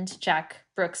husband, Jack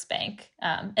Brooksbank.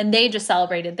 And they just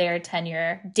celebrated their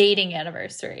 10-year dating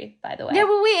anniversary, by the way. Yeah,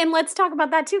 well, wait, and let's talk about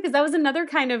that too, because that was another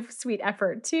kind of sweet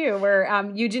effort too,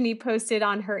 where Eugenie posted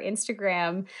on her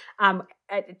Instagram a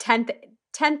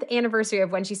 10th anniversary of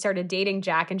when she started dating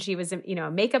Jack, and she was, a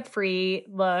makeup-free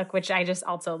look, which I just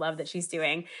also love that she's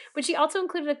doing. But she also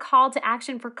included a call to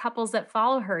action for couples that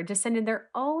follow her to send in their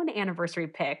own anniversary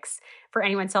pics for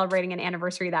anyone celebrating an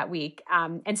anniversary that week,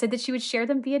 and said that she would share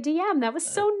them via DM. That was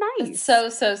so nice.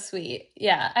 It's so sweet.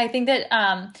 Yeah, I think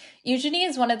that Eugenie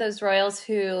is one of those royals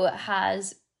who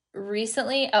has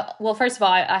recently, well, first of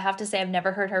all, I have to say I've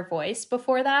never heard her voice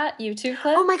before that YouTube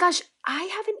clip. Oh my gosh, I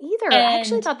haven't either. And I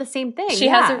actually thought the same thing. She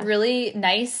has a really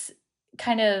nice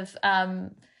kind of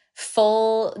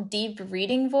full, deep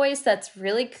reading voice that's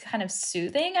really kind of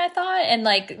soothing, I thought. And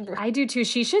I do too.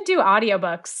 She should do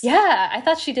audiobooks. Yeah, I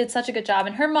thought she did such a good job.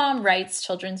 And her mom writes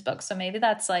children's books, so maybe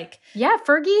that's Yeah,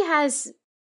 Fergie has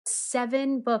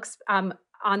 7 books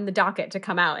on the docket to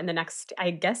come out in the next,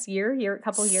 I guess,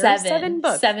 couple years. 7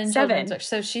 books. 7 children's books.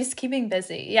 So she's keeping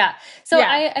busy. Yeah. So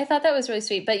yeah. I thought that was really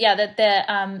sweet. But yeah, that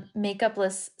the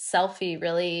makeupless selfie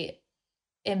really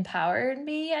empowered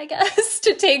me, I guess,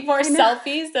 to take more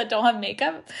selfies that don't have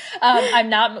makeup. I'm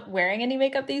not wearing any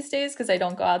makeup these days because I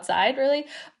don't go outside really.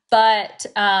 But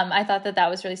I thought that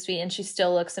was really sweet, and she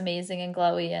still looks amazing and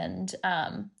glowy,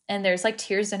 and there's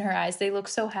tears in her eyes. They look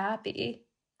so happy.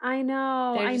 I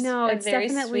know. It's very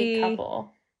definitely sweet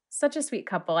couple. Such a sweet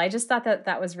couple. I just thought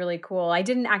that was really cool. I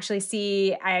didn't actually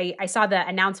see, I saw the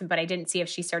announcement, but I didn't see if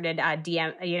she started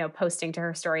DM, posting to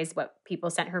her stories what people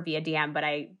sent her via DM, but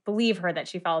I believe her that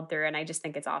she followed through, and I just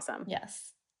think it's awesome.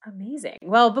 Yes. Amazing.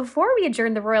 Well, before we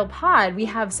adjourn the Royal Pod, we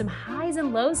have some highs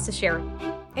and lows to share.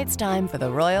 It's time for the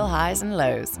Royal Highs and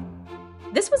Lows.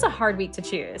 This was a hard week to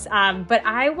choose, but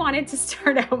I wanted to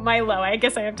start out my low. I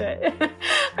guess I have to.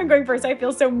 I'm going first. I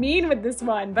feel so mean with this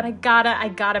one, but I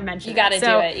gotta mention. You gotta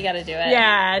do it. You gotta do it.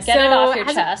 Yeah, get it off your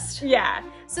chest. Yeah.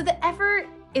 So the effort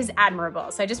is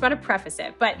admirable. So I just want to preface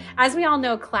it. But as we all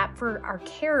know, Clap for Our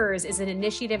Carers is an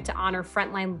initiative to honor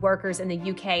frontline workers in the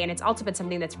UK. And it's also been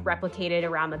something that's replicated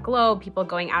around the globe, people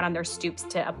going out on their stoops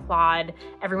to applaud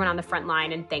everyone on the front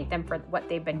line and thank them for what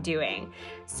they've been doing.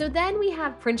 So then we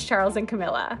have Prince Charles and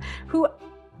Camilla, who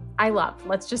I love.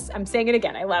 I'm saying it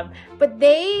again, I love. But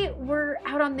they were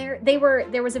out on there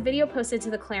was a video posted to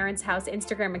the Clarence House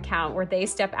Instagram account where they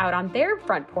step out on their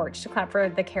front porch to clap for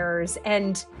the carers,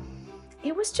 and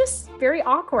it was just very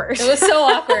awkward. It was so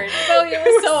awkward. Oh, it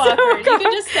was so awkward. You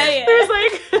can just say it. There's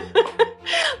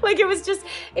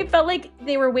it felt like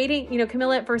they were waiting,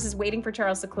 Camilla at first is waiting for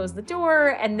Charles to close the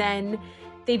door, and then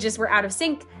they just were out of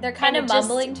sync. They're kind of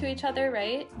mumbling to each other,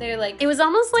 right? They're it was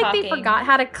almost like talking. They forgot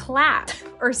how to clap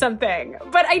or something.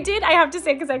 But I have to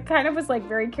say, because I kind of was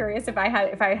very curious if I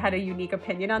had a unique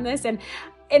opinion on this. And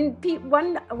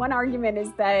one argument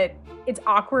is that it's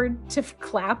awkward to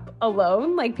clap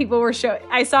alone. People were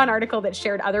I saw an article that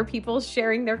shared other people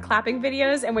sharing their clapping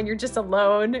videos, and when you're just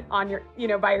alone on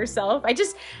your, by yourself,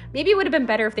 maybe it would have been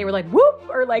better if they were whoop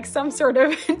or some sort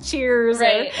of cheers,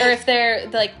 right? Or if they're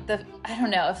I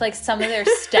don't know, if some of their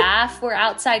staff were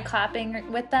outside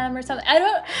clapping with them or something.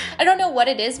 I don't know what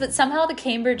it is, but somehow the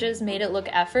Cambridges made it look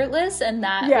effortless, and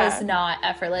that was not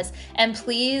effortless. And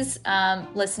please,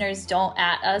 listeners, don't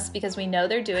at us, because we know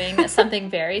they're doing something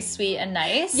very sweet sweet and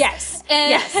nice. Yes.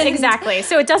 And yes, exactly.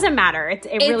 So it doesn't matter. It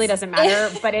really doesn't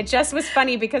matter. But it just was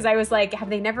funny because I was like, have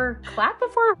they never clapped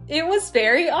before? It was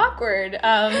very awkward.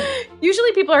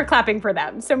 Usually people are clapping for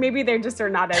them. So maybe they just are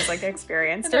not as like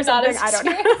experienced or something. I don't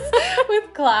know.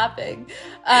 With clapping.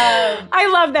 I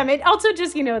love them. It also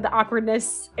just, the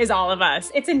awkwardness is all of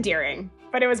us. It's endearing.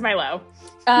 But it was my low.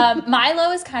 My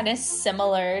low is kind of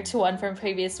similar to one from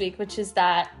previous week, which is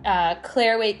that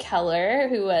Claire Waite Keller,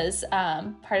 who was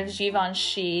part of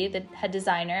Givenchy, the head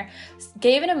designer,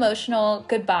 gave an emotional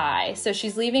goodbye. So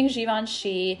she's leaving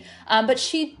Givenchy, but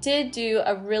she did do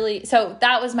so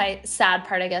that was my sad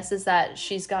part, I guess, is that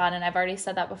she's gone. And I've already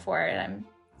said that before, and I'm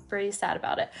pretty sad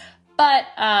about it.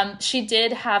 But she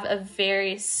did have a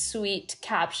very sweet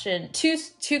caption, two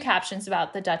captions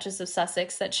about the Duchess of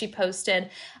Sussex that she posted.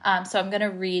 So I'm going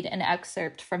to read an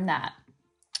excerpt from that.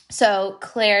 So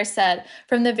Claire said,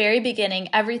 "From the very beginning,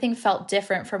 everything felt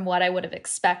different from what I would have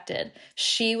expected.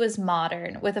 She was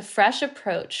modern, with a fresh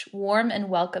approach, warm and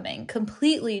welcoming,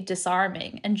 completely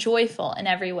disarming and joyful in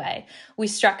every way. We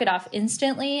struck it off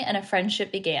instantly and a friendship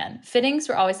began. Fittings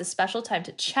were always a special time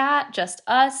to chat, just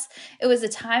us. It was a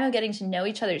time of getting to know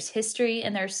each other's history,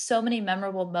 and there are so many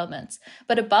memorable moments.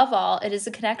 But above all, it is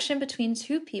a connection between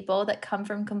two people that come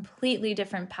from completely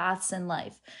different paths in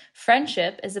life.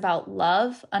 Friendship is about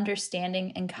love,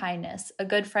 understanding, and kindness. A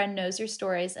good friend knows your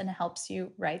stories and helps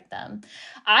you write them."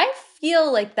 I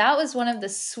feel like that was one of the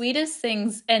sweetest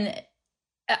things. And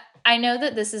I know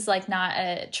that this is like not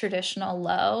a traditional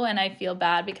low, and I feel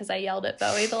bad because I yelled at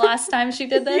Bowie the last time she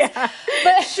did this. Yeah.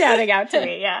 But shouting out to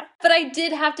me, yeah. But I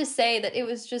did have to say that it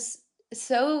was just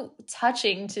so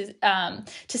touching to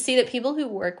see that people who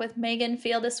work with Meghan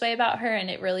feel this way about her,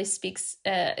 and it really speaks.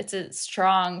 It's a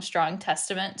strong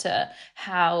testament to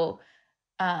how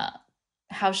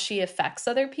she affects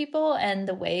other people and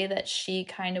the way that she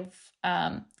kind of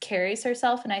carries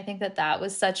herself. And I think that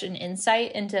was such an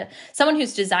insight into someone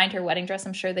who's designed her wedding dress.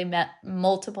 I'm sure they met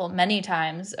many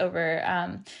times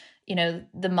over,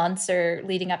 the months or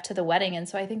leading up to the wedding. And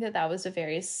so I think that was a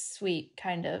very sweet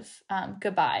kind of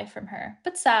goodbye from her,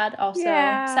 but sad also.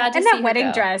 Yeah. Sad to and see that her wedding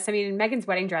go. dress. I mean, Meghan's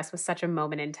wedding dress was such a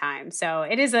moment in time. So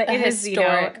it is a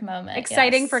historic moment.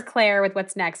 Exciting yes. for Claire with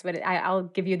what's next, but I'll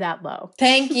give you that low.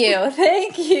 Thank you.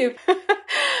 Thank you.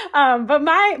 But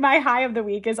my high of the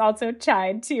week is also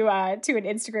tied to an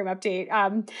Instagram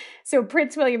update. So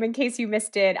Prince William, in case you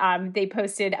missed it, they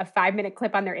posted a 5-minute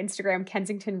clip on their Instagram,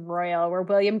 Kensington Royal, where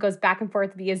William goes back and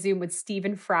forth via Zoom with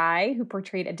Stephen Fry, who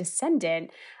portrayed a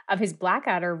descendant of his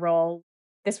Blackadder role.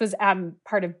 This was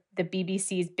part of the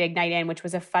BBC's Big Night In, which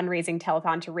was a fundraising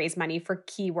telethon to raise money for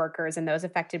key workers and those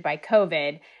affected by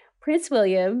COVID. Prince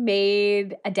William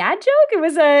made a dad joke. It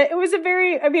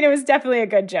was definitely a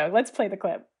good joke. Let's play the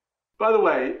clip. By the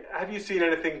way, have you seen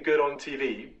anything good on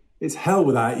TV? It's hell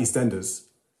without EastEnders.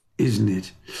 Isn't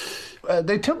it?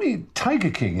 They tell me Tiger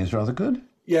King is rather good.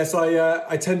 Yes,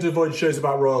 I tend to avoid shows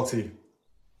about royalty.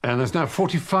 And there's now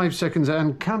 45 seconds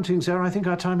and counting, sir. I think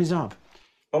our time is up.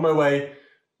 On my way.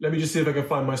 Let me just see if I can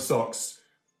find my socks.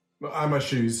 And my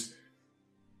shoes.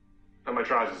 And my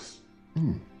trousers.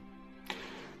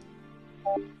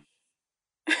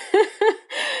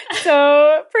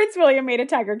 So Prince William made a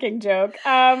Tiger King joke,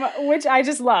 which I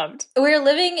just loved. We're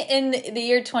living in the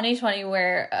year 2020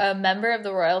 where a member of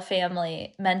the royal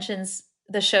family mentions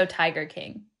the show Tiger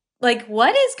King. Like,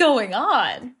 what is going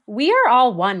on? We are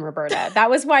all one, Roberta.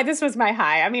 That was why this was my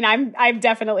high. I mean, I'm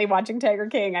definitely watching Tiger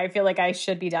King. I feel like I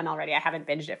should be done already. I haven't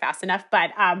binged it fast enough,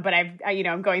 but I'm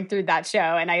going through that show,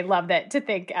 and I love that to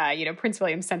think, Prince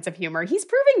William's sense of humor. He's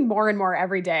proving more and more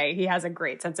every day. He has a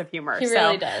great sense of humor. He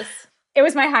really does. It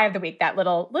was my high of the week, that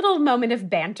little moment of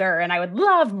banter, and I would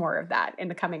love more of that in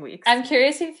the coming weeks. I'm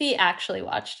curious if he actually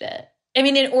watched it. I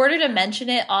mean, in order to mention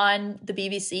it on the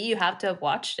BBC, you have to have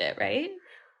watched it, right?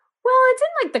 Well, it's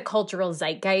in like the cultural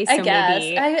zeitgeist. I guess.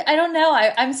 Maybe... I don't know.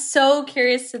 I'm so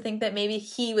curious to think that maybe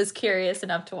he was curious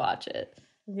enough to watch it.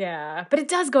 Yeah, but it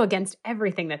does go against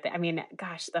everything that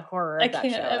gosh, the horror of that show.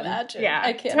 I can't imagine. Yeah,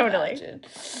 I can't totally. imagine.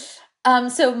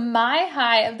 So my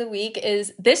high of the week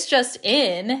is this just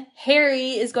in.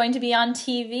 Harry is going to be on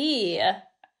TV.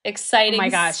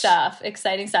 Exciting stuff.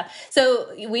 Exciting stuff.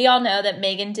 So we all know that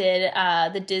Meghan did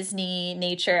the Disney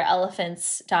Nature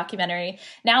Elephants documentary.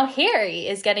 Now Harry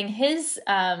is getting his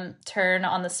turn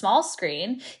on the small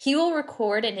screen. He will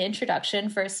record an introduction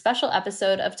for a special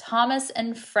episode of Thomas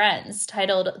and Friends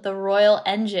titled The Royal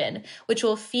Engine, which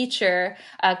will feature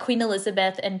Queen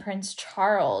Elizabeth and Prince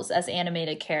Charles as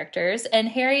animated characters. And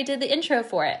Harry did the intro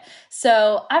for it.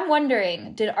 So I'm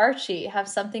wondering, did Archie have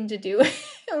something to do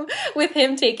with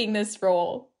him taking this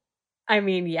role? I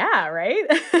mean, yeah, right?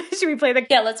 Should we play the...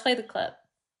 Yeah, let's play the clip.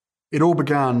 It all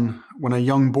began when a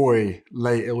young boy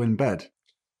lay ill in bed.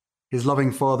 His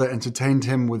loving father entertained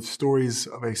him with stories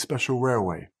of a special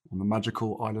railway on the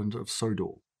magical island of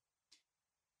Sodor.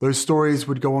 Those stories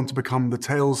would go on to become the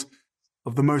tales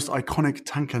of the most iconic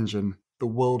tank engine the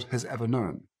world has ever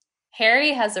known.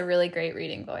 Harry has a really great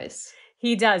reading voice.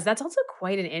 He does. That's also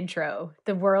quite an intro.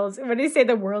 What do you say?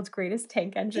 The world's greatest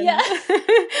tank engine. Yeah.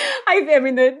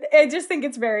 I just think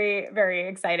it's very, very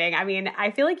exciting. I mean,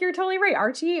 I feel like you're totally right.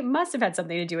 Archie must have had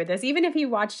something to do with this. Even if he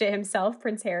watched it himself,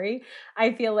 Prince Harry,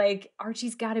 I feel like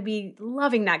Archie's got to be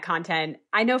loving that content.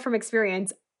 I know from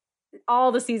experience,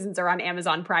 all the seasons are on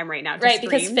Amazon Prime right now. Right,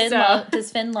 because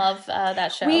does Finn love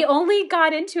that show? We only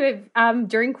got into it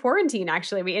during quarantine,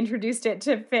 actually. We introduced it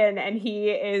to Finn, and he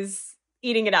is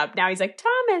eating it up. Now he's like,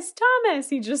 Thomas.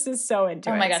 He just is so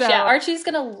into it. Oh my gosh, so, yeah. Archie's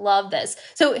going to love this.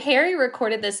 So Harry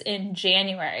recorded this in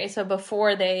January, so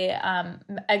before they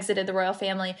exited the royal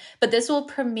family. But this will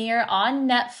premiere on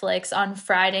Netflix on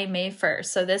Friday, May 1st.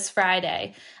 So this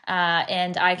Friday.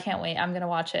 And I can't wait. I'm going to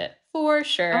watch it for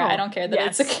sure. I don't care that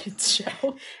it's a kids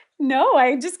show. No,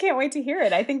 I just can't wait to hear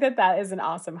it. I think that is an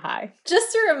awesome high.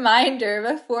 Just a reminder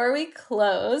before we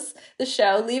close the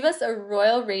show, leave us a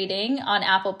royal rating on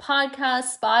Apple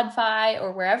Podcasts, Spotify,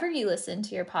 or wherever you listen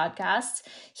to your podcasts.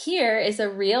 Here is a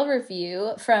real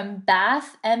review from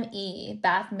Bath ME,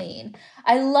 Bath, Maine.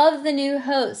 I love the new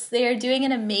hosts. They are doing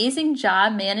an amazing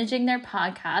job managing their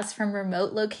podcast from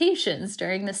remote locations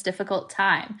during this difficult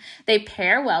time. They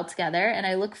pair well together, and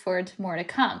I look forward to more to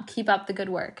come. Keep up the good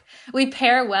work. We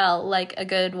pair well like a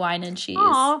good wine and cheese.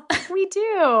 Oh, we do.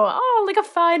 Oh, like a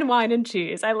fine wine and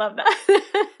cheese. I love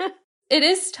that. It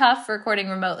is tough recording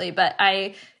remotely, but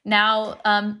I now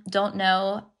don't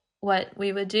know what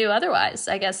we would do otherwise.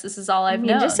 I guess this is all I've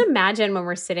known. Just imagine when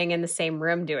we're sitting in the same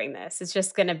room doing this. It's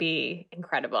just going to be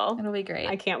incredible. It'll be great.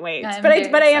 I can't wait. I'm but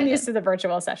very I am used to the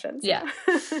virtual sessions. Yeah.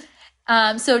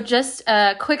 So just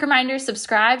a quick reminder,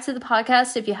 subscribe to the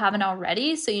podcast if you haven't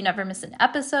already so you never miss an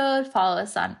episode. Follow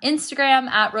us on Instagram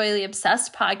at Royally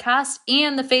Obsessed Podcast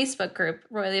and the Facebook group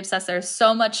Royally Obsessed. There's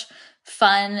so much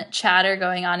fun chatter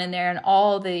going on in there and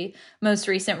all the most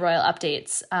recent royal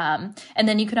updates. And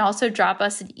then you can also drop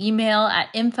us an email at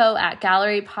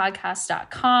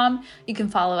info@gallerypodcast.com. You can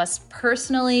follow us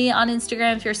personally on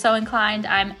Instagram if you're so inclined.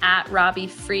 I'm at Robbie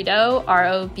Frito,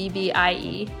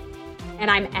 ROBBIE. And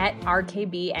I'm at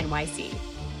RKBNYC.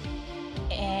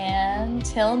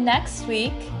 Until next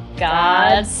week,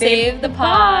 God save the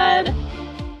pod.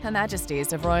 Her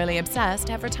Majesties of Royally Obsessed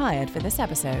have retired for this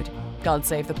episode. God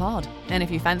save the pod. And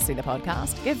if you fancy the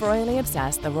podcast, give Royally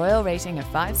Obsessed the royal rating of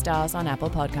 5 stars on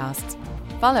Apple Podcasts.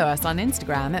 Follow us on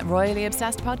Instagram at Royally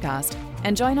Obsessed Podcast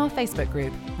and join our Facebook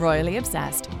group, Royally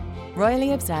Obsessed.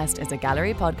 Royally Obsessed is a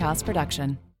Gallery Podcast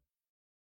production.